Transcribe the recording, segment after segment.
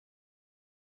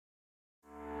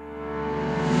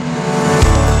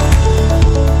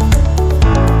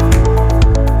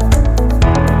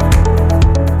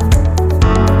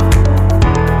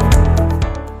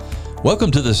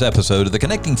Welcome to this episode of the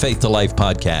Connecting Faith to Life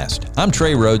podcast. I'm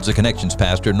Trey Rhodes, the Connections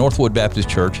Pastor at Northwood Baptist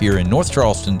Church here in North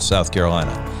Charleston, South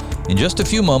Carolina. In just a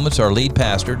few moments, our lead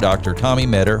pastor, Dr. Tommy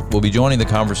Metter, will be joining the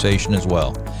conversation as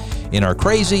well. In our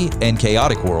crazy and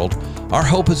chaotic world, our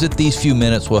hope is that these few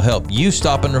minutes will help you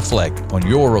stop and reflect on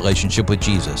your relationship with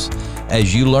Jesus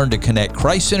as you learn to connect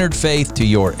Christ-centered faith to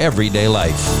your everyday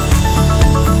life.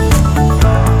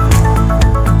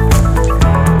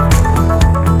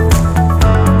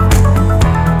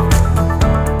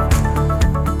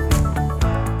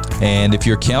 And if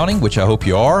you're counting, which I hope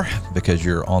you are, because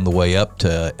you're on the way up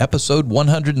to episode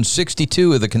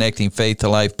 162 of the Connecting Faith to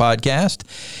Life podcast.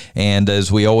 And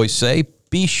as we always say,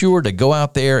 be sure to go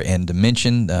out there and to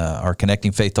mention our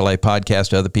Connecting Faith to Life podcast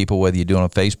to other people, whether you do it on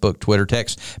Facebook, Twitter,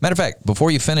 text. Matter of fact,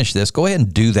 before you finish this, go ahead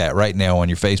and do that right now on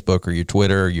your Facebook or your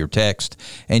Twitter or your text,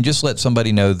 and just let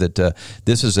somebody know that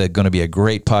this is going to be a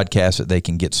great podcast that they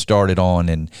can get started on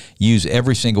and use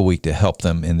every single week to help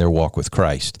them in their walk with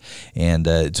Christ. And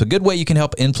it's a good way you can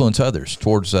help influence others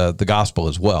towards the gospel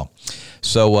as well.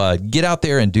 So get out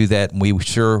there and do that, and we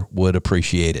sure would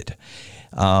appreciate it.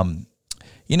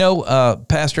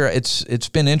 Pastor, it's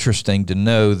been interesting to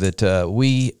know that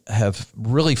we have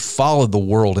really followed the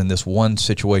world in this one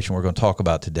situation we're going to talk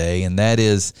about today, and that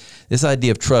is this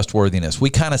idea of trustworthiness. We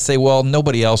kind of say, well,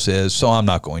 nobody else is, so I'm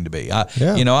not going to be. I'm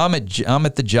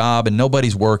at the job and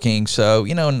nobody's working, so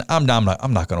I'm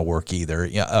not going to work either.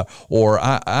 Or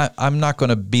I'm not going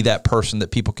to be that person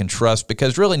that people can trust,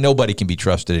 because really nobody can be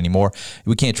trusted anymore.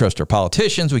 We can't trust our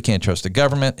politicians, we can't trust the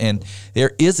government, and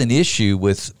there is an issue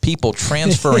with people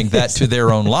transferring that to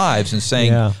their own lives and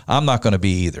saying, I'm not going to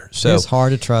be either. So it's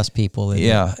hard to trust people.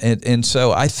 And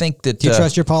so I think that... Do you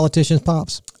trust your politicians,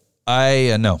 Pops?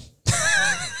 No.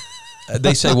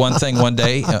 They say one thing one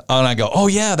day, and I go, oh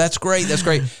yeah, that's great.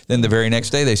 Then the very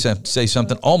next day they say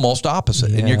something almost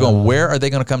opposite. And you're going, where are they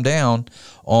going to come down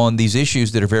on these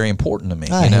issues that are very important to me?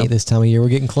 I hate this time of year. We're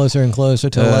getting closer and closer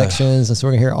to elections, and so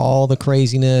we're going to hear all the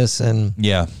craziness. And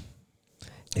yeah,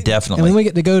 definitely. And then we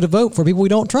get to go to vote for people we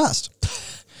don't trust.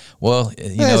 Well,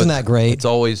 isn't that great? It's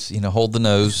always, hold the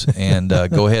nose and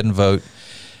go ahead and vote.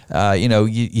 I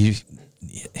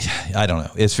don't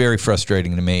know. It's very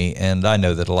frustrating to me, and I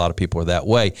know that a lot of people are that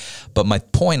way. But my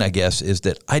point, I guess, is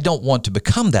that I don't want to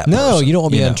become that person. No, you don't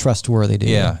want to be untrustworthy, do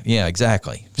you? Yeah,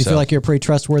 exactly. Do you feel like you're a pretty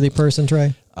trustworthy person,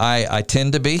 Trey? I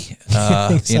tend to be.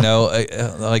 I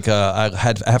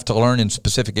have to learn in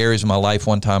specific areas of my life.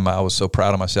 One time I was so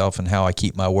proud of myself and how I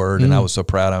keep my word, and I was so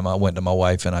proud of him. I went to my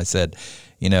wife and I said,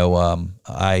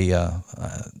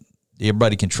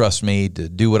 everybody can trust me to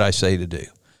do what I say to do,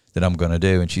 that I'm going to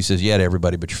do. And she says, yeah, to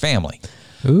everybody but your family.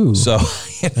 Ooh. So,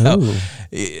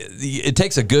 it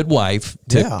takes a good wife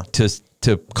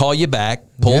to call you back,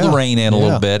 pull the rein in a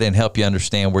little bit, and help you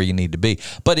understand where you need to be.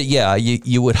 But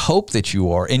you would hope that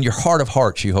you are. In your heart of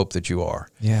hearts, you hope that you are.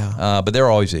 Yeah. But there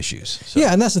are always issues. So.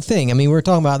 Yeah, and that's the thing. I mean, we're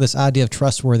talking about this idea of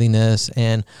trustworthiness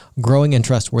and growing in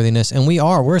trustworthiness, and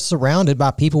we're surrounded by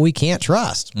people we can't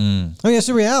trust. I mean, that's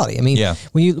the reality. I mean,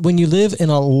 when you live in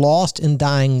a lost and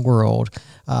dying world,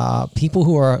 people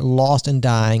who are lost and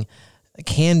dying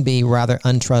can be rather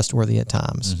untrustworthy at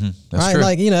times. That's right? True.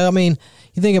 Like,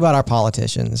 you think about our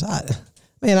politicians.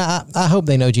 I hope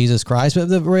they know Jesus Christ, but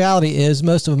the reality is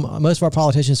most of our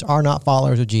politicians are not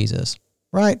followers of Jesus,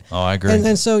 right? Oh, I agree.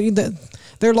 And so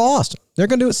they're lost. They're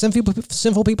going to do what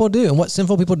sinful people do, and what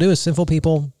sinful people do is sinful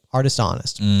people are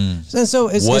dishonest. And so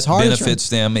it's hard. What benefits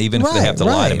them, even if they have to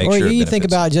lie to make sure it benefits them. Or you think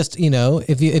about just,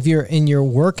 if you're in your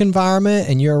work environment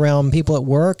and you're around people at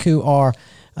work who are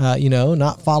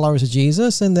not followers of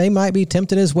Jesus, and they might be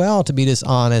tempted as well to be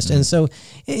dishonest. And so,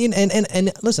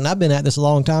 and listen, I've been at this a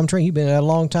long time, Trey. You've been at it a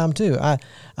long time too. I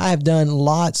have done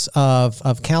lots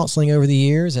of counseling over the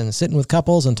years and sitting with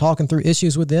couples and talking through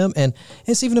issues with them. And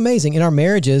it's even amazing in our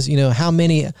marriages, how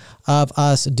many of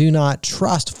us do not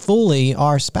trust fully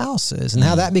our spouses, and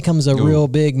how that becomes a real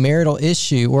big marital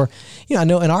issue. Or, I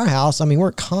know in our house,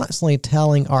 we're constantly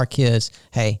telling our kids,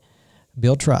 hey,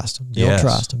 build trust. We want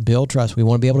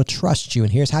to be able to trust you.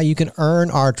 And here's how you can earn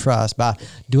our trust: by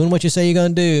doing what you say you're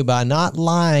going to do, by not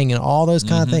lying, and all those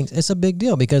kind of things. It's a big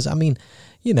deal because, I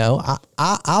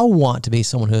want to be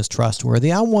someone who is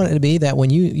trustworthy. I want it to be that when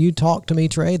you talk to me,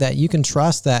 Trey, that you can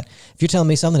trust that if you're telling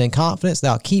me something in confidence,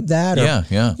 that I'll keep that. Or,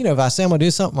 if I say I'm going to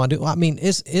do something, I'll do.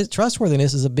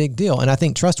 Trustworthiness is a big deal. And I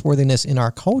think trustworthiness in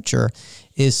our culture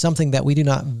is something that we do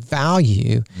not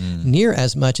value near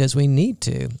as much as we need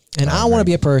to. And I want to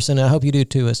be a person, and I hope you do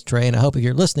too, as Trey, and I hope if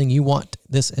you're listening, you want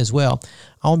this as well.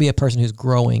 I want to be a person who's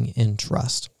growing in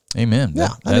trust. Amen. Yeah,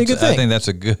 that'd be a good thing. I think that's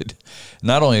a good,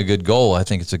 not only a good goal, I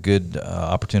think it's a good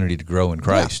opportunity to grow in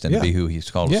Christ and be who He's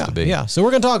called us to be. Yeah. So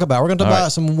we're going to talk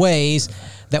about some ways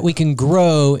that we can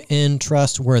grow in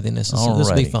trustworthiness. So this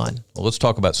will be fun. Well, let's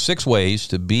talk about 6 ways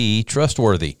to be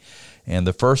trustworthy. And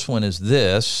the first one is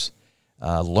this: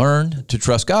 learn to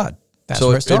trust God. That's so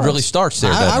where it really starts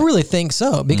there. I really think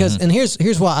so, because and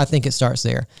here's why I think it starts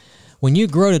there. When you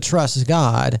grow to trust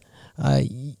God,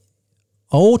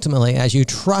 ultimately, as you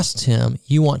trust Him,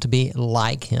 you want to be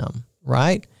like Him,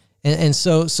 right? And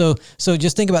so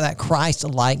just think about that Christ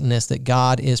likeness that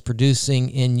God is producing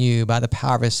in you by the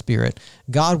power of His Spirit.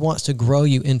 God wants to grow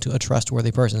you into a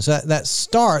trustworthy person. So that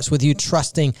starts with you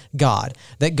trusting God,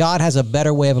 that God has a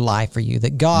better way of life for you,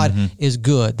 that God is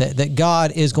good, that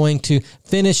God is going to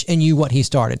finish in you what He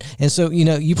started. And so,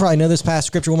 you probably know this passage of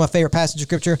Scripture, one of my favorite passages of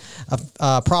Scripture,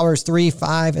 Proverbs 3,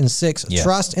 5, and 6. Yeah.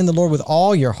 Trust in the Lord with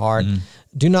all your heart.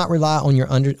 Do not rely on your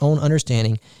own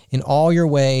understanding. In all your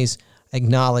ways,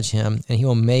 acknowledge Him, and He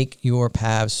will make your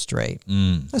paths straight.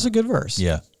 That's a good verse.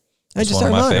 Yeah. That's just a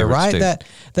reminder, right?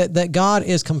 That God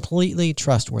is completely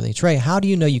trustworthy. Trey, how do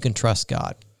you know you can trust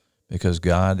God? Because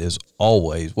God is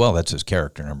always, well, that's His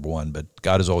character, number one, but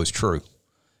God is always true.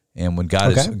 And when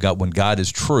God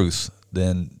is truth,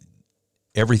 then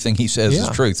everything He says is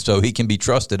truth. So He can be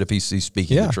trusted if He's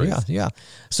speaking the truth. Yeah.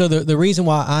 So the reason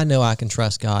why I know I can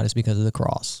trust God is because of the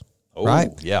cross. Oh,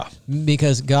 right? Yeah.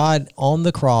 Because God on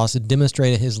the cross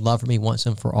demonstrated His love for me once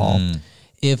and for all.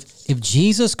 If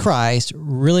Jesus Christ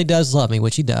really does love me,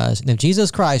 which He does, and if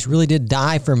Jesus Christ really did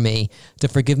die for me to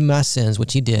forgive me my sins,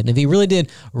 which He did, and if He really did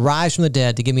rise from the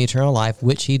dead to give me eternal life,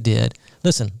 which He did,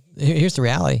 listen, here's the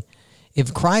reality.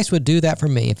 If Christ would do that for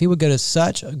me, if He would go to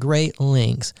such great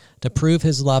lengths to prove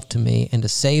His love to me and to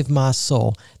save my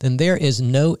soul, then there is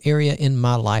no area in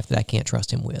my life that I can't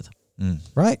trust Him with.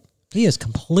 Right? He is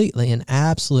completely and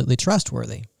absolutely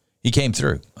trustworthy. He came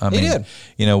through. I mean,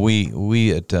 He did.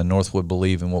 We at Northwood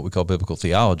believe in what we call biblical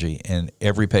theology, and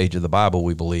every page of the Bible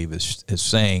we believe is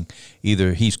saying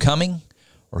either He's coming,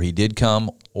 or He did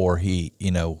come, or He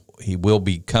will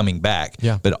be coming back.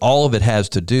 Yeah. But all of it has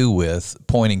to do with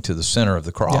pointing to the center of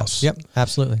the cross. Yep,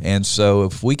 absolutely. And so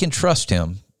if we can trust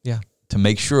Him, to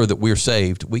make sure that we're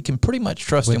saved, we can pretty much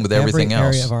trust Him with everything else.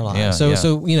 Every area of our lives.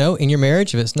 So in your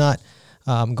marriage, if it's not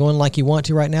going like you want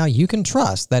to right now, you can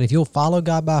trust that if you'll follow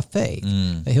God by faith,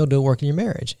 that He'll do a work in your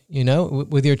marriage.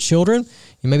 With your children,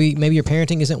 maybe your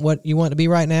parenting isn't what you want to be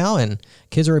right now, and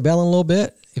kids are rebelling a little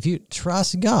bit. If you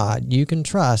trust God, you can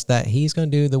trust that He's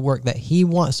going to do the work that He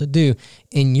wants to do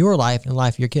in your life and the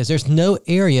life of your kids. There's no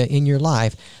area in your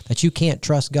life that you can't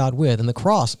trust God with, and the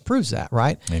cross proves that,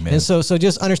 right? Amen. And so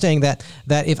just understanding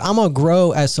that if I'm going to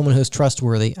grow as someone who's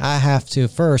trustworthy, I have to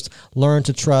first learn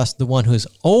to trust the one who's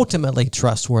ultimately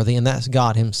trustworthy, and that's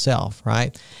God Himself,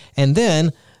 right? And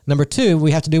then, number 2,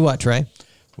 we have to do what, Trey?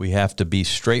 We have to be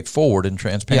straightforward and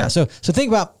transparent. Yeah, so think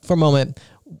about, for a moment,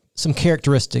 some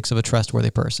characteristics of a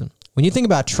trustworthy person. When you think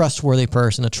about a trustworthy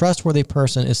person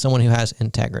is someone who has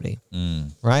integrity,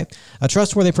 right? A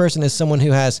trustworthy person is someone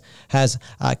who has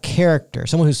character,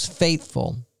 someone who's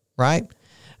faithful, right?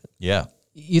 Yeah.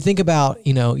 You think about,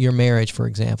 your marriage, for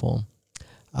example.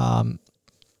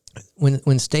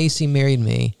 When Stacy married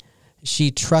me,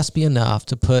 she trusts me enough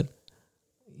to put,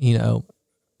 to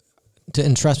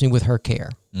entrust me with her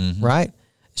care, right?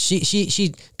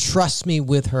 She trusts me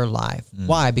with her life.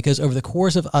 Why? Because over the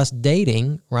course of us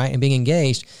dating, right, and being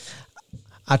engaged,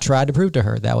 I tried to prove to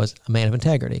her that I was a man of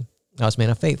integrity. I was a man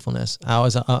of faithfulness. I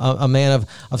was a man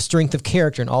of strength of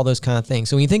character and all those kind of things.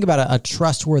 So when you think about a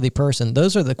trustworthy person,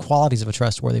 those are the qualities of a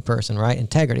trustworthy person, right?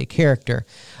 Integrity, character,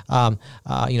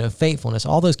 faithfulness,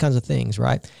 all those kinds of things,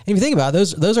 right? And if you think about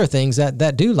it, those are things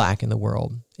that do lack in the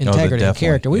world. Integrity and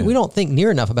character. We don't think near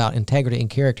enough about integrity and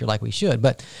character like we should.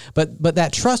 But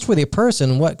that trustworthy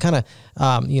person, what kind of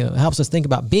helps us think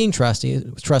about being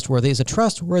trustworthy is a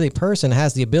trustworthy person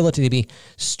has the ability to be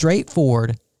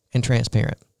straightforward and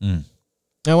transparent.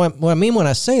 Now, what I mean when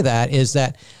I say that is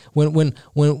that when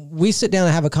we sit down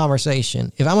and have a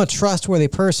conversation, if I'm a trustworthy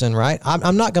person, right,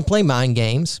 I'm not going to play mind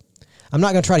games. I'm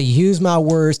not going to try to use my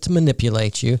words to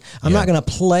manipulate you. I'm not going to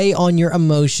play on your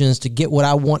emotions to get what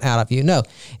I want out of you. No,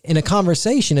 in a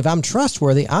conversation, if I'm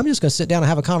trustworthy, I'm just going to sit down and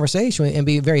have a conversation and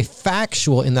be very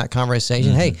factual in that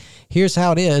conversation. Hey, here's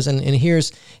how it is, and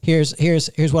here's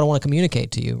what I want to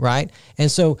communicate to you, right?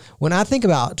 And so when I think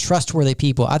about trustworthy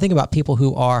people, I think about people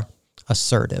who are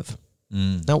assertive.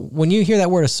 Now, when you hear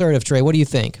that word assertive, Trey, what do you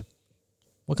think?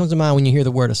 What comes to mind when you hear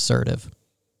the word assertive?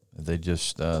 They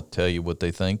just tell you what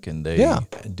they think, and they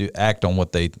do act on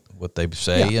what they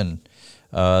say, and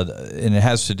it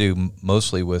has to do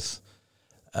mostly with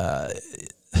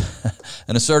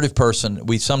an assertive person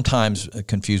we sometimes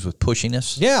confuse with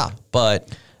pushiness. Yeah. But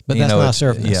that's not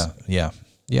assertiveness. Yeah.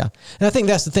 Yeah. And I think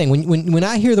that's the thing. When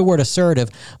I hear the word assertive,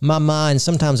 my mind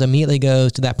sometimes immediately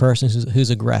goes to that person who's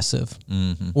aggressive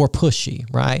or pushy,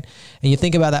 right? And you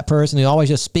think about that person who always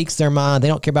just speaks their mind. They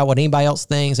don't care about what anybody else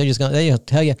thinks. They're going to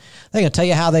tell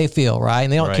you how they feel, right?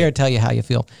 And they don't care to tell you how you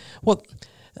feel. Well,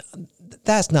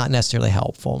 that's not necessarily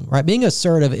helpful, right? Being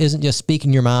assertive isn't just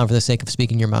speaking your mind for the sake of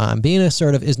speaking your mind. Being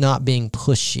assertive is not being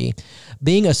pushy.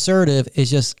 Being assertive is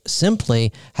just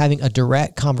simply having a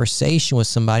direct conversation with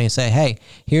somebody and say, hey,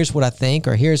 here's what I think,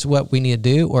 or here's what we need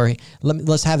to do, or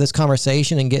let's have this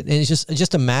conversation and it's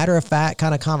just a matter of fact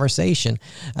kind of conversation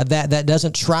that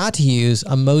doesn't try to use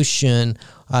emotion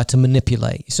to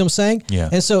manipulate. You see what I'm saying? Yeah.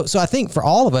 And so I think for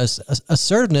all of us,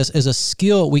 assertiveness is a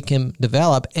skill we can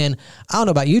develop. And I don't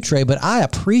know about you, Trey, but I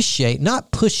appreciate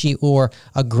not pushy or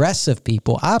aggressive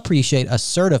people. I appreciate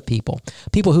assertive people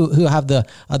who have the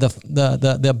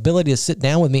ability to sit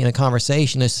down with me in a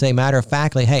conversation and say matter of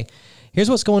factly, hey, here's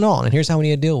what's going on, and here's how we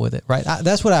need to deal with it, right?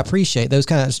 That's what I appreciate, those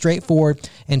kind of straightforward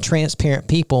and transparent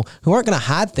people who aren't going to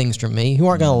hide things from me, who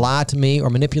aren't going to lie to me or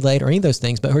manipulate or any of those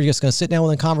things, but who are just going to sit down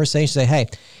with a conversation and say, hey,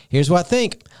 here's what I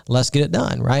think. Let's get it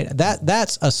done, right?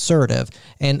 That's assertive.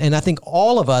 And I think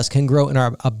all of us can grow in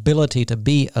our ability to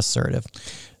be assertive.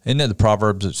 Isn't it the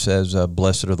Proverbs that says,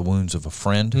 blessed are the wounds of a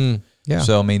friend? Yeah.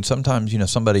 So, I mean, sometimes,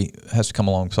 somebody has to come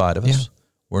alongside of us. Yeah.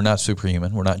 We're not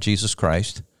superhuman. We're not Jesus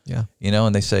Christ. Yeah.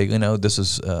 And they say, this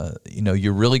is,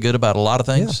 you're really good about a lot of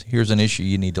things. Yeah. Here's an issue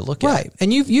you need to look at. Right.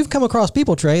 And you've come across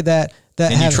people, Trey, that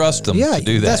and have, you trust them to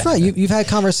do that. That's right. You've had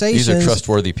conversations. These are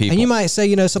trustworthy people. And you might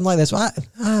say, something like this. Well,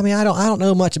 I don't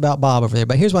know much about Bob over there,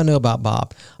 but here's what I know about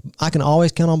Bob. I can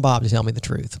always count on Bob to tell me the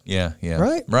truth. Yeah.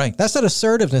 Right. That's that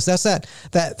assertiveness. That's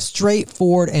that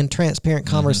straightforward and transparent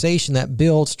conversation that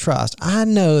builds trust. I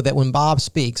know that when Bob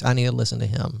speaks, I need to listen to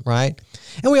him. Right.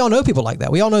 And we all know people like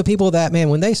that. We all know people that, man,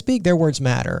 when they speak, their words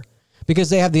matter.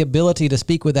 Because they have the ability to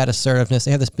speak with that assertiveness.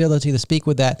 They have the ability to speak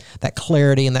with that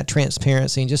clarity and that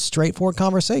transparency and just straightforward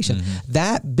conversation.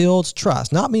 That builds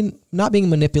trust. Not being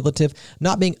manipulative,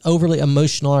 not being overly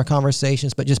emotional in our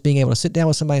conversations, but just being able to sit down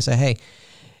with somebody and say, hey,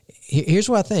 here's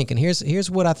what I think, and here's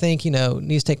what I think,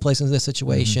 needs to take place in this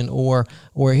situation, or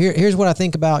here's what I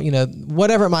think about,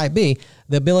 whatever it might be.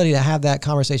 The ability to have that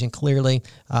conversation clearly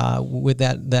with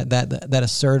that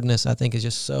assertiveness, I think, is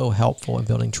just so helpful in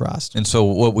building trust. And so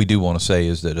what we do want to say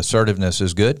is that assertiveness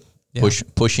is good. Yeah.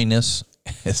 Pushiness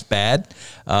is bad.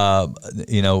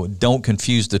 Don't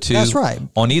confuse the two. That's right.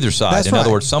 On either side. That's in right.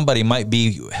 other words, somebody might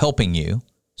be helping you,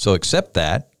 so accept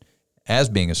that as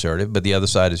being assertive, but the other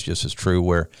side is just as true,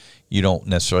 where you don't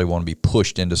necessarily want to be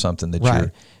pushed into something that right.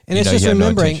 you're, and it's just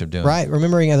remembering,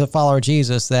 remembering as a follower of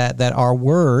Jesus that our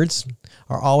words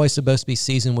are always supposed to be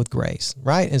seasoned with grace,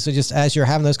 right? And so just as you're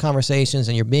having those conversations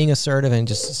and you're being assertive and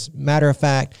just matter of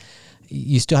fact,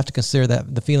 you still have to consider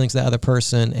that the feelings of the other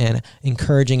person and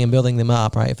encouraging and building them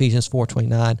up, right? Ephesians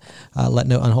 4:29, let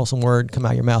no unwholesome word come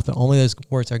out of your mouth, but only those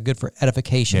words are good for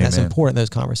edification. Amen. That's important in those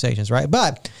conversations, right?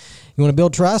 But you want to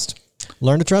build trust?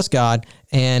 Learn to trust God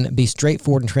and be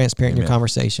straightforward and transparent in your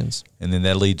conversations. And then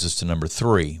that leads us to number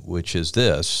 3, which is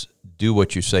this: do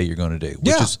what you say you're going to do.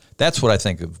 That's what I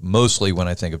think of mostly when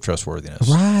I think of trustworthiness.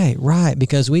 Right.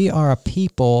 Because we are a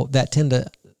people that tend to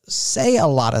say a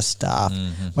lot of stuff,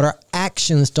 but our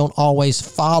actions don't always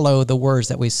follow the words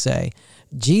that we say.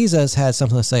 Jesus had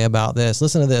something to say about this.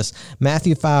 Listen to this.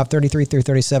 Matthew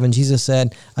 5:33-37, Jesus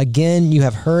said, "Again, you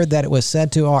have heard that it was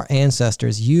said to our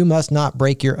ancestors, you must not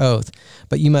break your oath,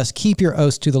 but you must keep your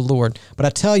oaths to the Lord. But I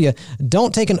tell you,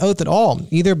 don't take an oath at all,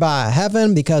 either by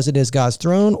heaven, because it is God's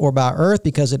throne, or by earth,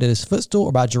 because it is his footstool,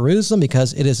 or by Jerusalem,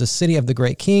 because it is the city of the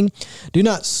great king. Do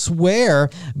not swear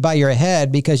by your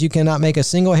head, because you cannot make a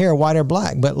single hair white or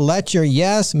black, but let your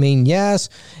yes mean yes,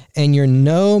 and your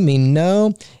no mean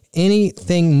no.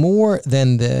 Anything more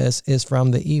than this is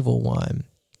from the evil one."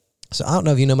 So I don't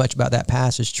know if you know much about that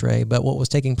passage, Trey, but what was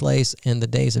taking place in the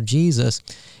days of Jesus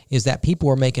is that people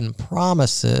were making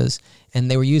promises and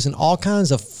they were using all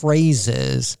kinds of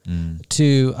phrases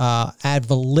to add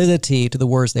validity to the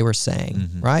words they were saying,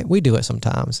 right? We do it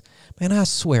sometimes. Man, I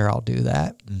swear I'll do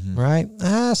that, right?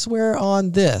 I swear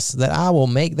on this, that I will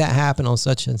make that happen on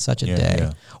such and such a day.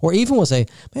 Yeah. Or even will say,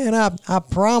 man, I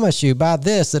promise you by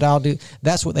this that I'll do.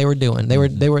 That's what they were doing. They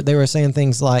were saying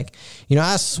things like,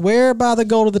 I swear by the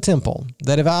gold of the temple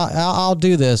that if I'll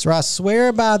do this, or I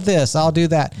swear by this, I'll do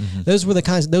that. Those were the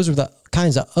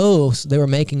kinds of oaths they were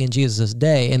making in Jesus'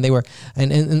 day, and they were,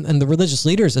 and the religious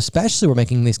leaders especially were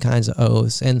making these kinds of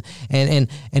oaths, and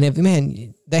if,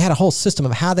 man, they had a whole system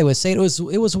of how they would say it.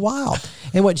 It was wild.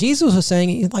 And what Jesus was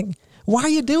saying, like, Why are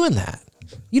you doing that?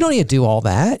 You don't need to do all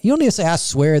that. You don't need to say, I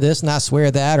swear this and I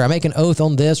swear that, or I make an oath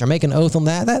on this or make an oath on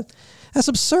that. That's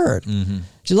absurd.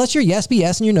 Just let your yes be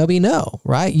yes and your no be no,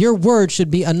 right? Your word should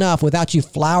be enough without you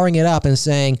flowering it up and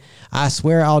saying, I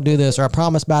swear I'll do this, or I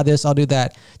promise by this I'll do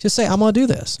that. Just say, I'm going to do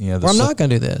this, or I'm not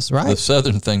going to do this, right? The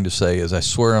Southern thing to say is, I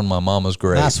swear on my mama's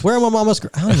grave. I swear on my mama's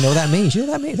grave. I don't even know what that means. You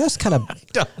know what that means? That's kind of,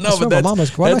 no, but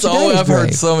that's all I've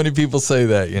heard so many people say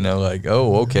that, like,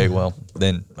 oh, okay, well,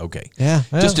 then, okay. Yeah.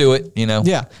 Just do it,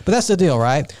 Yeah. But that's the deal,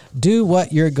 right? Do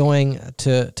what you're going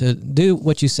to do,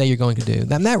 what you say you're going to do.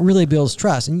 And that really builds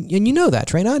trust. And you know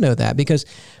that, Trey, and I know that because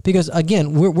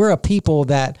again, we're a people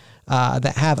that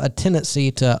have a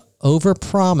tendency to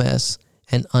overpromise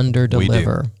and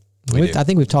underdeliver. We do. I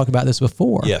think we've talked about this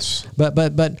before. Yes.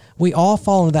 But we all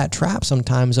fall into that trap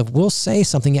sometimes of we'll say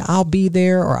something, yeah, I'll be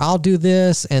there or I'll do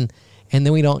this, and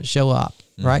then we don't show up,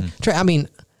 right? Trey, I mean,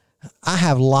 I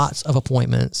have lots of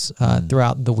appointments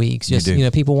throughout the weeks. Just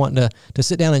people wanting to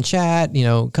sit down and chat.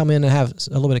 Come in and have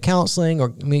a little bit of counseling,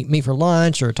 or meet for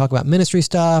lunch, or talk about ministry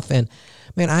stuff. And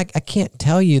man, I can't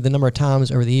tell you the number of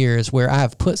times over the years where I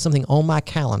have put something on my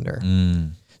calendar.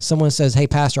 Someone says, hey,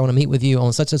 Pastor, I want to meet with you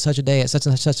on such and such a day at such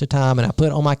and such a time. And I put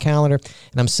it on my calendar,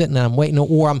 and I'm sitting and I'm waiting.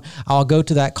 Or I'll go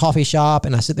to that coffee shop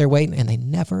and I sit there waiting, and they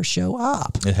never show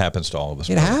up. It happens to all of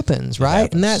us. It happens, right?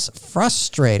 Happens. And that's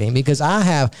frustrating because I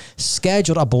have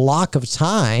scheduled a block of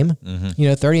time,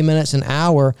 30 minutes, an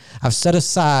hour, I've set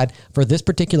aside for this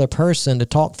particular person to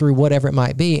talk through whatever it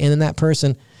might be. And then that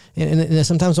person, and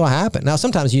sometimes what happen. Now,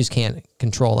 sometimes you just can't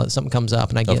control it. Something comes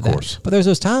up and I get that. But there's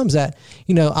those times that,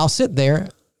 I'll sit there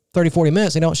 30, 40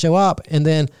 minutes, they don't show up, and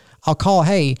then I'll call,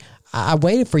 hey, I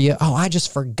waited for you. Oh, I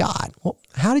just forgot. Well,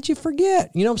 how did you forget?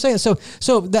 You know what I'm saying?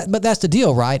 But that's the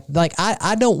deal, right? Like,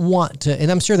 I don't want to, and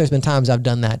I'm sure there's been times I've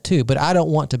done that too, but I don't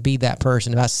want to be that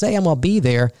person. If I say I'm going to be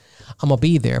there, I'm going to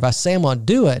be there. If I say I'm going to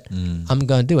do it, I'm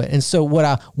going to do it. And so what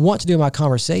I want to do in my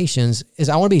conversations is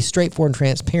I want to be straightforward and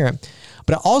transparent,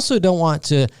 but I also don't want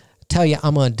to tell you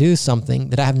I'm going to do something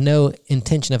that I have no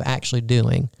intention of actually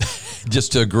doing.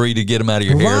 Just to agree to get them out of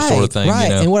your hair, sort of thing.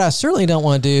 Right. And what I certainly don't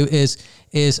want to do is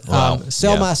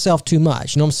sell myself too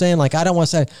much. You know what I'm saying? Like, I don't want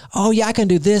to say, oh yeah, I can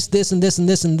do this, this, and this, and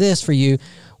this, and this for you,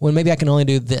 when maybe I can only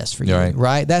do this for you,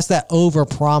 right? That's that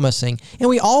over-promising. And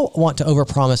we all want to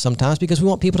over-promise sometimes because we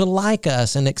want people to like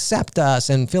us and accept us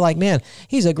and feel like, man,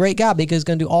 he's a great guy because he's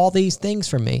going to do all these things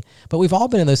for me. But we've all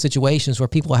been in those situations where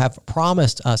people have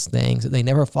promised us things that they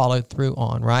never followed through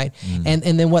on, right? And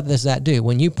then what does that do?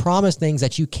 When you promise things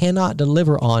that you cannot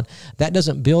deliver on, that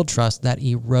doesn't build trust, that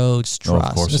erodes trust.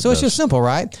 Of course, so it's just simple,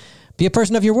 right? Be a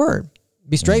person of your word.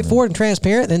 Be straightforward and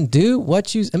transparent, and do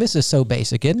what you. I mean, this is so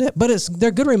basic, isn't it? But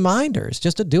they're good reminders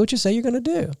just to do what you say you're going to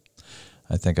do.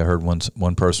 I think I heard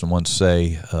one person once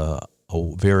say, a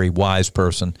very wise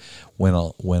person, when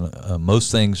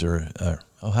most things are,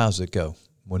 how does it go?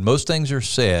 When most things are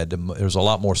said, there's a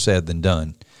lot more said than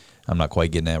done. I'm not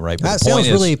quite getting that right. But that sounds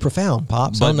really profound,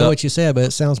 Pops. I don't know what you said, but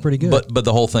it sounds pretty good. But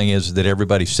the whole thing is that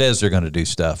everybody says they're going to do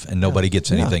stuff, and nobody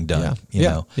gets anything done.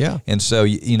 You know. And so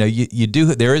you do.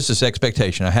 There is this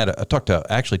expectation. I talked to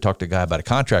a guy about a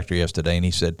contractor yesterday, and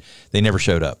he said they never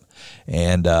showed up.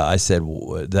 And I said,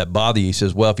 that bother you? He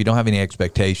says, well, if you don't have any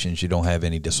expectations, you don't have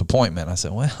any disappointment. I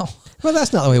said, well,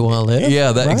 that's not the way we want to live.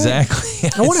 Yeah, exactly.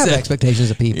 I want to have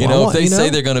expectations of people. If they say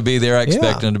they're going to be there, I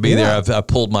expect them to be there. I've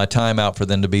pulled my time out for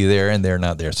them to be there, and they're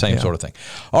not there. Same sort of thing.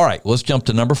 All right, let's jump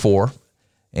to number 4.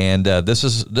 And this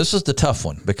is the tough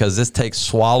one, because this takes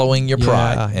swallowing your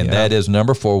pride, and that is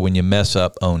number 4. When you mess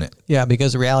up, own it. Yeah,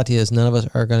 because the reality is none of us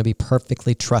are going to be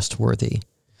perfectly trustworthy.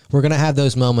 We're going to have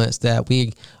those moments that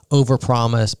we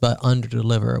overpromise but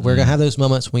underdeliver. We're going to have those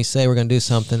moments when we say we're going to do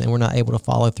something and we're not able to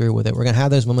follow through with it. We're going to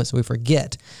have those moments that we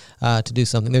forget to do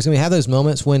something. There's going to have those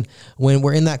moments when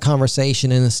we're in that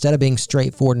conversation, and instead of being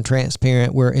straightforward and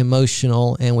transparent, we're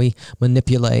emotional and we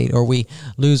manipulate, or we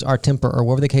lose our temper, or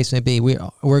whatever the case may be. We're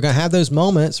going to have those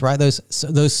moments, right? Those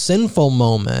sinful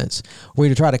moments where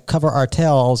we try to cover our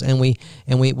tails, and we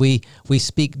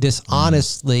speak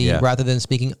dishonestly rather than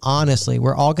speaking honestly.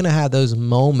 We're all going to have those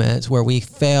moments where we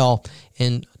fail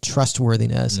in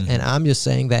trustworthiness. And I'm just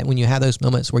saying that when you have those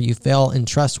moments where you fail in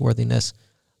trustworthiness,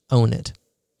 own it.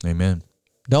 Amen.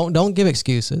 Don't give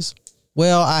excuses.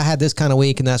 Well, I had this kind of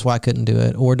week and that's why I couldn't do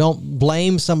it. Or don't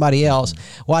blame somebody else.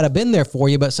 Well, I'd have been there for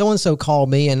you, but so-and-so called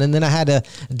me and then I had to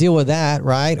deal with that,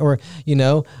 right? Or,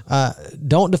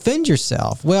 don't defend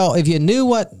yourself. Well, if you knew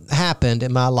what happened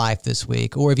in my life this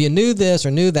week, or if you knew this or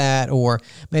knew that, or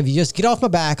maybe just get off my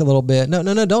back a little bit. No,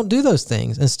 don't do those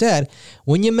things. Instead,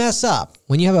 when you mess up,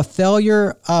 when you have a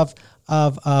failure of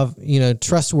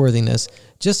trustworthiness,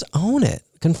 just own it.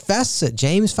 Confess it.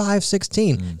 James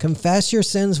 5:16. Confess your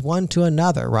sins one to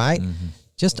another, right?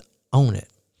 Just own it.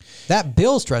 That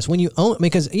builds trust. When you own,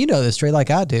 because you know this, Trey, like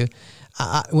I do.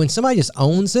 When somebody just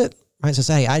owns it, right? Says,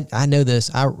 hey, I know this.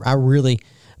 I really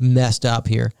messed up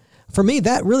here. For me,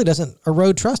 that really doesn't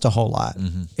erode trust a whole lot.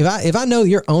 If I know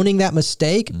you're owning that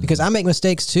mistake, because I make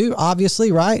mistakes too,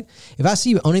 obviously, right? If I see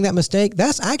you owning that mistake,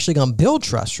 that's actually going to build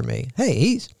trust for me.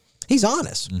 Hey, he's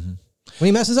honest. When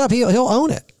he messes up, he'll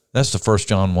own it. That's the 1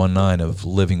 John 1:9 of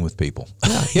living with people.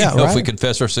 Yeah, If right. we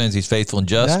confess our sins, he's faithful and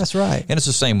just. That's right. And it's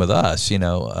the same with us.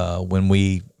 When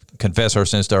we confess our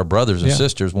sins to our brothers and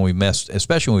sisters, when we mess,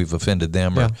 especially when we've offended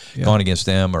them or gone against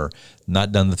them or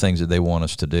not done the things that they want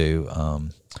us to do.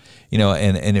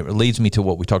 And it leads me to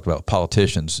what we talked about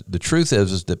politicians. The truth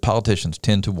is that politicians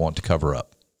tend to want to cover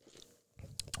up.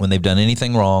 When they've done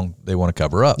anything wrong, they want to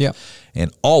cover up. Yeah.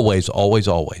 And always, always,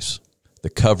 always, the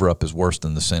cover-up is worse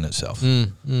than the sin itself.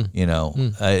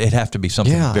 It'd have to be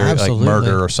something very absolutely. like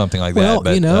murder or something like Well,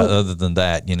 that. But other than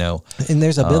that, And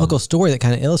there's a biblical story that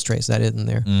kind of illustrates that, isn't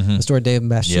there? The story of David and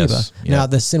Bathsheba. Yes. Now,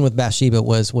 the sin with Bathsheba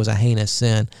was a heinous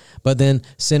sin, but then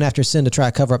sin after sin to try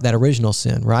to cover up that original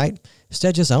sin, right?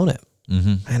 Instead, just own it.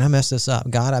 And I messed this up.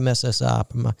 God, I messed this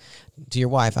up. To your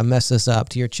wife, I messed this up.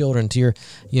 To your children, to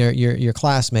your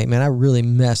classmate, man, I really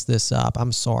messed this up.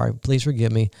 I'm sorry. Please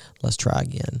forgive me. Let's try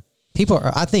again.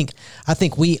 I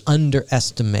think we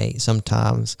underestimate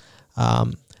sometimes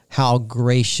how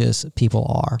gracious people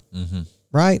are,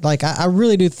 right? Like I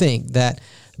really do think that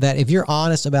if you're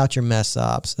honest about your mess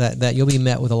ups, that you'll be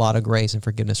met with a lot of grace and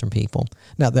forgiveness from people.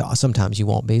 Now, sometimes you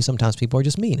won't be. Sometimes people are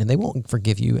just mean and they won't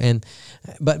forgive you.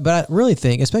 But I really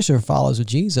think, especially for followers of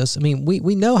Jesus, I mean,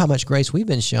 we know how much grace we've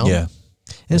been shown. Yeah.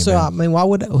 And so, I mean,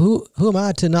 who am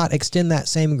I to not extend that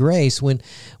same grace when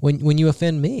you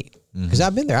offend me? Because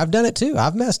I've been there. I've done it too.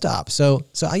 I've messed up. So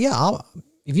yeah,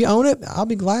 if you own it, I'll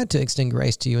be glad to extend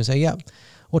grace to you and say, yeah,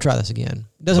 we'll try this again.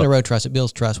 It doesn't erode trust. It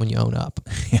builds trust when you own up.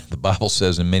 Yeah, the Bible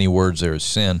says in many words there is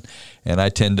sin, and I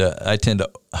tend to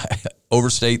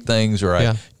overstate things, or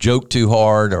I joke too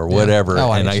hard, or whatever,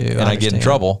 and I get in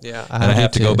trouble. Yeah, and I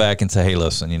have to go back and say, hey,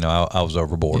 listen, I was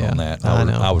overboard on that.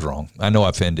 I was wrong. I know I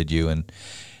offended you, and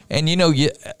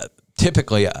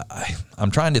typically, I'm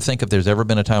trying to think if there's ever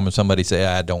been a time when somebody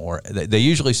say, don't worry. They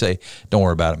usually say, don't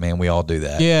worry about it, man. We all do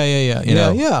that.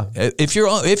 Yeah. If you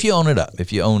own it up,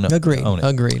 if you own it.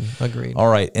 Agreed. All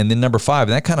right. And then number 5,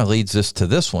 and that kind of leads us to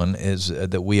this one, is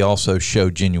that we also show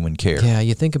genuine care. Yeah.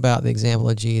 You think about the example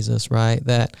of Jesus, right?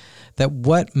 That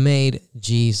what made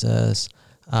Jesus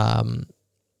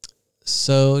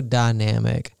so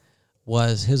dynamic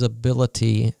was his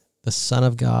ability, the Son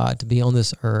of God, to be on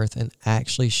this earth and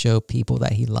actually show people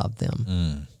that he loved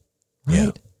them. Right?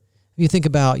 Yeah. You think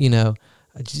about,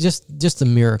 just the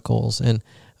miracles. And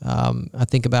I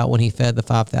think about when he fed the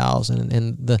 5,000,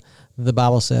 and the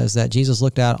Bible says that Jesus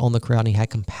looked out on the crowd and he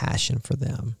had compassion for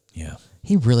them. Yeah.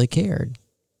 He really cared.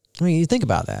 I mean, you think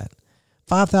about that.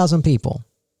 5,000 people.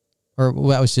 Or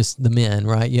that was just the men,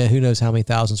 right? Yeah, who knows how many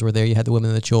thousands were there. You had the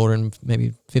women and the children,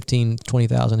 maybe 15,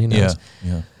 20,000, who knows.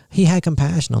 Yeah. He had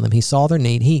compassion on them. He saw their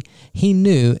need. He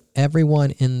knew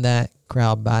everyone in that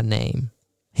crowd by name.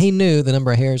 He knew the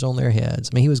number of hairs on their heads.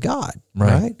 I mean, he was God,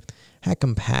 right? Had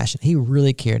compassion. He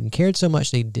really cared, and cared so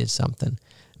much that he did something.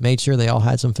 Made sure they all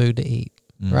had some food to eat,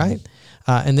 right?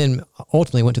 And then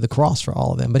ultimately went to the cross for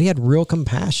all of them. But he had real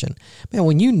compassion. Man,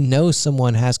 when you know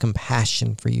someone has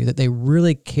compassion for you, that they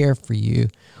really care for you,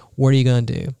 what are you going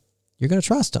to do? You're going to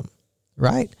trust them.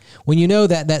 Right? When you know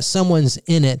that someone's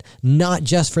in it, not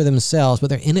just for themselves, but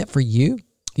they're in it for you.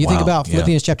 You think about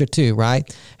Philippians chapter 2, right?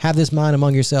 Have this mind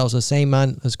among yourselves, the same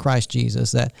mind as Christ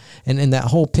Jesus. And that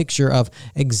whole picture of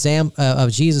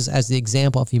Jesus as the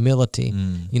example of humility.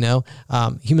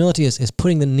 Humility is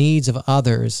putting the needs of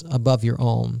others above your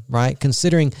own, right?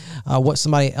 Considering what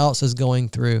somebody else is going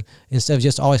through instead of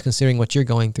just always considering what you're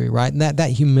going through, right? And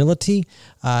that humility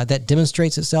that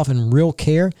demonstrates itself in real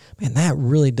care, man, that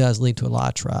really does lead to a lot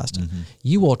of trust.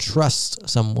 You will trust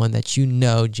someone that you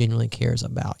know genuinely cares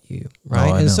about you,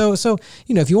 right? And so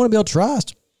if you want to build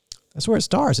trust, that's where it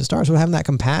starts. It starts with having that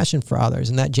compassion for others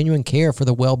and that genuine care for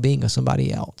the well-being of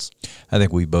somebody else. I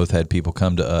think we both had people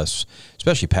come to us,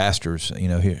 especially pastors,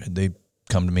 here they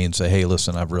come to me and say, hey,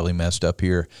 listen, I've really messed up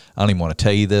here. I don't even want to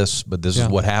tell you this, but this is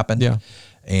what happened. Yeah.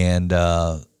 And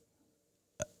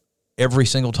every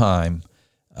single time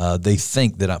they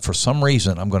think that for some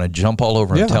reason I'm going to jump all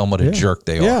over and tell them what a jerk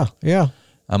they are. Yeah.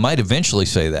 I might eventually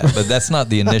say that, but that's not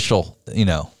the initial,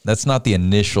 that's not the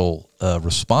initial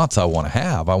response I want to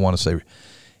have. I want to say,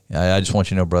 I just want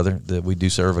you to know, brother, that we do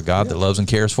serve a God that loves and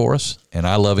cares for us, and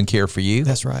I love and care for you.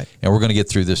 That's right. And we're going to get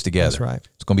through this together. That's right.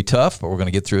 It's going to be tough, but we're going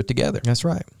to get through it together. That's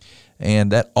right.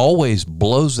 And that always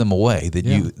blows them away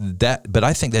but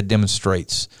I think that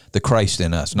demonstrates the Christ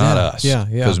in us, not us. Yeah.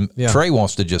 Because Trey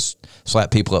wants to just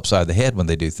slap people upside the head when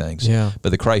they do things. Yeah. But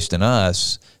the Christ in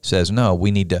us says, no,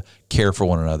 we need to care for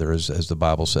one another, as the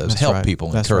Bible says. That's Help right. people,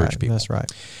 That's encourage right. people. That's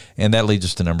right. And that leads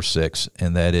us to number 6,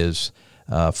 and that is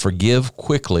forgive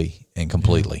quickly and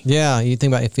completely. Yeah, you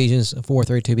think about Ephesians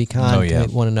 4:32, be kind to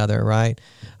one another, right?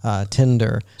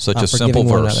 Tender. Such a simple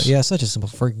one verse. Another. Yeah, such a simple,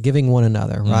 forgiving one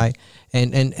another, right?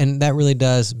 And that really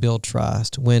does build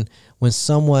trust. When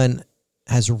someone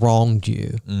has wronged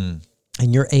you and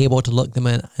you're able to look them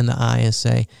in the eye and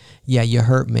say, yeah, you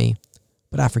hurt me,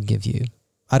 but I forgive you.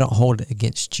 I don't hold it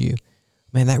against you.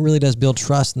 Man, that really does build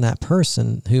trust in that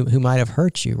person who might have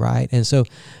hurt you, right? And so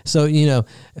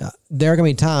there are going to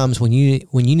be times when you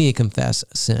need to confess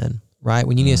sin, right?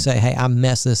 When you need to say, hey, I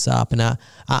messed this up and I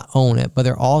own it. But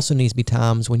there also needs to be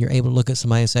times when you're able to look at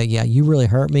somebody and say, yeah, you really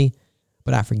hurt me,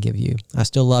 but I forgive you. I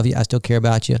still love you. I still care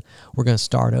about you. We're going to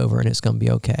start over and it's going to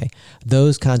be okay.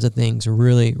 Those kinds of things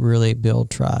really, really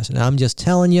build trust. And I'm just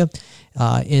telling you,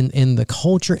 in the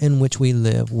culture in which we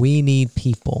live, we need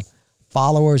people,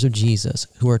 followers of Jesus,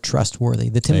 who are trustworthy.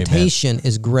 The temptation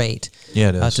is great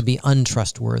to be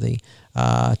untrustworthy,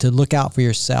 to look out for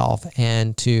yourself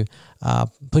and to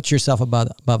put yourself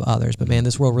above others. But man,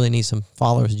 this world really needs some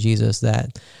followers of Jesus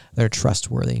that are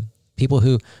trustworthy. People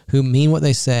who mean what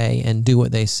they say and do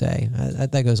what they say.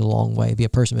 That goes a long way. Be a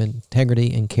person of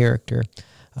integrity and character.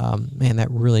 Man, that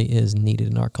really is needed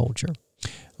in our culture.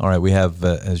 All right, we have,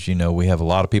 as you know, we have a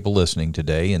lot of people listening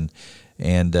today,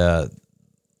 and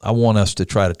I want us to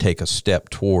try to take a step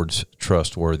towards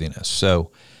trustworthiness.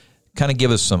 So kind of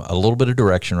give us a little bit of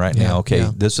direction right now. Okay,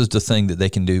 this is the thing that they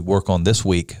can work on this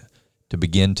week to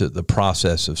begin the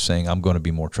process of saying, I'm going to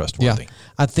be more trustworthy. Yeah.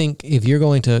 I think if you're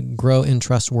going to grow in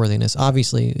trustworthiness,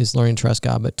 obviously it's learning to trust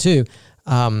God, but 2,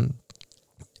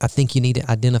 I think you need to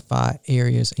identify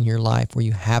areas in your life where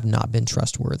you have not been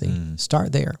trustworthy.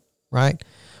 Start there, right?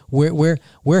 Where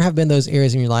have been those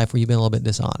areas in your life where you've been a little bit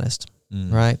dishonest,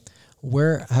 right?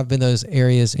 Where have been those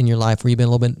areas in your life where you've been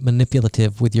a little bit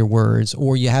manipulative with your words,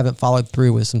 or you haven't followed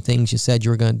through with some things you said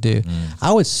you were going to do?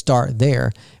 I would start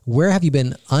there. Where have you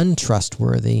been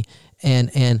untrustworthy,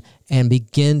 and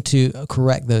begin to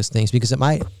correct those things? Because it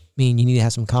might mean you need to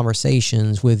have some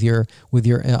conversations with your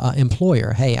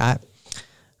employer. Hey, I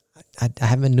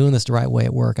haven't been doing this the right way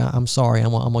at work. I'm sorry.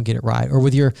 I'm going to get it right. Or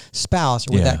with your spouse,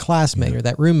 or with that classmate, or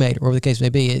that roommate, or whatever the case may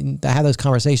be. Have those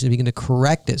conversations, begin to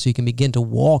correct it so you can begin to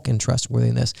walk in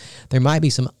trustworthiness. There might be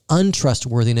some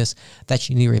untrustworthiness that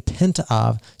you need to repent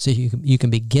of so you can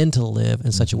begin to live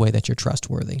in such a way that you're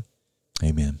trustworthy.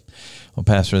 Amen. Well,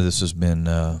 Pastor, this has been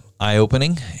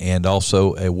eye-opening and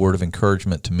also a word of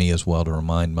encouragement to me as well, to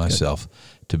remind myself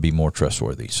to be more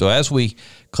trustworthy. So as we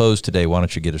close today, why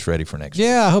don't you get us ready for next week?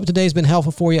 Yeah, I hope today's been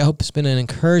helpful for you. I hope it's been an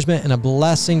encouragement and a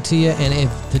blessing to you. And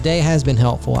if today has been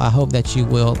helpful, I hope that you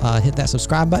will hit that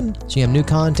subscribe button so you have new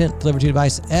content delivered to your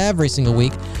device every single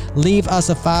week. Leave us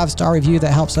a 5-star review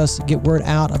that helps us get word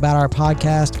out about our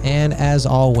podcast. And as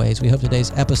always, we hope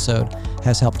today's episode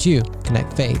has helped you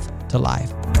connect faith to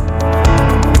life.